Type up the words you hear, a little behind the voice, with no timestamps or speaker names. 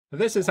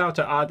This is how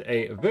to add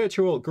a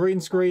virtual green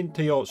screen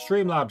to your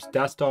Streamlabs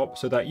desktop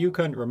so that you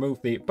can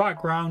remove the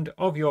background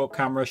of your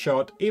camera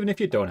shot even if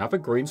you don't have a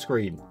green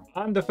screen.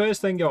 And the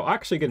first thing you're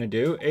actually going to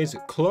do is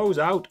close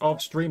out of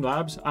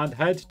Streamlabs and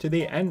head to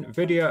the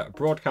NVidia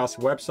Broadcast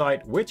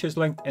website, which is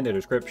linked in the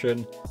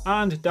description,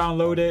 and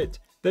download it.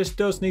 This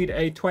does need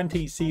a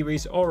 20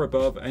 series or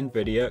above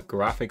NVIDIA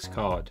graphics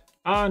card.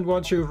 And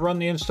once you've run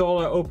the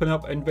installer, open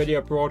up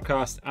NVIDIA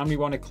Broadcast and we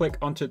want to click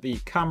onto the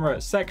camera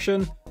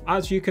section.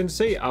 As you can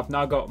see, I've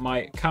now got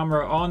my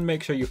camera on.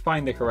 Make sure you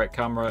find the correct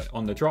camera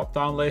on the drop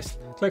down list.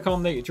 Click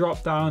on the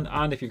drop down,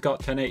 and if you've got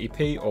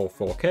 1080p or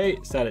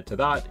 4K, set it to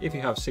that. If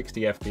you have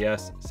 60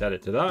 FPS, set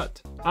it to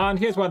that. And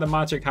here's where the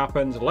magic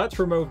happens. Let's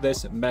remove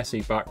this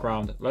messy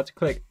background. Let's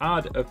click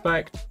add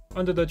effect.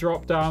 Under the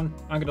drop down,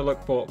 I'm going to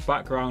look for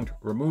background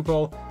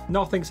removal.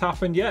 Nothing's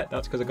happened yet.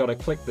 That's because I've got to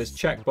click this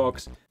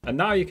checkbox. And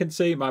now you can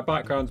see my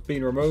background's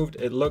been removed.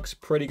 It looks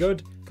pretty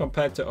good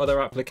compared to other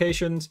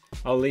applications.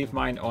 I'll leave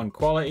mine on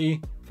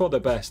quality for the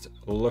best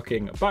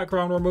looking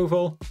background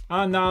removal.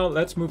 And now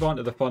let's move on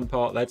to the fun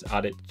part. Let's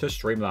add it to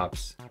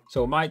Streamlabs.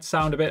 So it might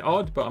sound a bit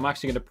odd, but I'm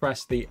actually going to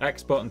press the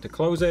X button to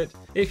close it.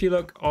 If you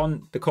look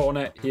on the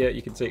corner here,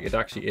 you can see it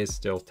actually is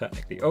still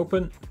technically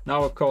open.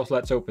 Now, of course,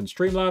 let's open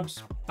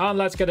Streamlabs and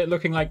let's get it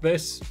looking like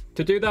this.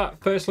 To do that,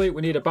 firstly,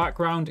 we need a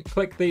background.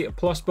 Click the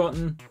plus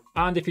button.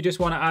 And if you just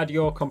want to add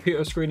your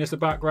computer screen as the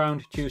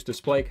background, choose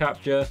display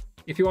capture.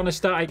 If you want a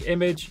static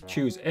image,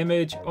 choose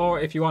image, or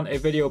if you want a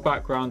video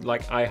background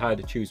like I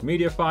had, choose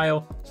media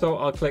file. So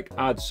I'll click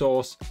add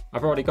source.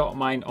 I've already got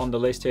mine on the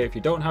list here. If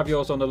you don't have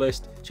yours on the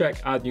list,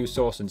 check add new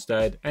source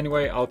instead.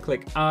 Anyway, I'll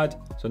click add.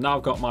 So now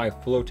I've got my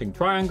floating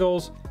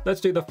triangles.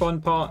 Let's do the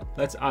fun part.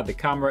 Let's add the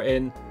camera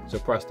in. So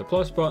press the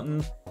plus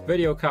button,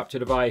 video capture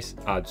device,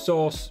 add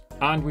source.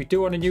 And we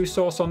do want a new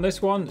source on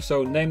this one,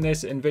 so name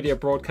this NVIDIA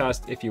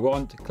Broadcast if you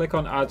want. Click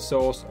on add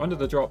source under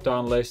the drop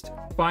down list,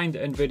 find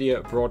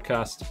NVIDIA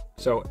Broadcast.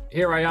 So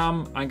here I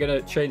am. I'm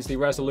going to change the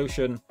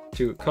resolution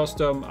to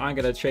custom. I'm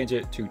going to change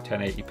it to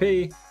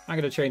 1080p. I'm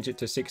going to change it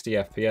to 60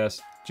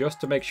 FPS just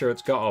to make sure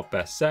it's got our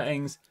best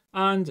settings.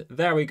 And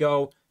there we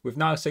go. We've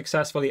now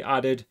successfully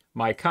added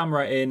my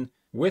camera in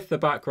with the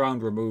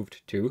background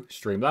removed to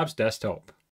Streamlabs Desktop.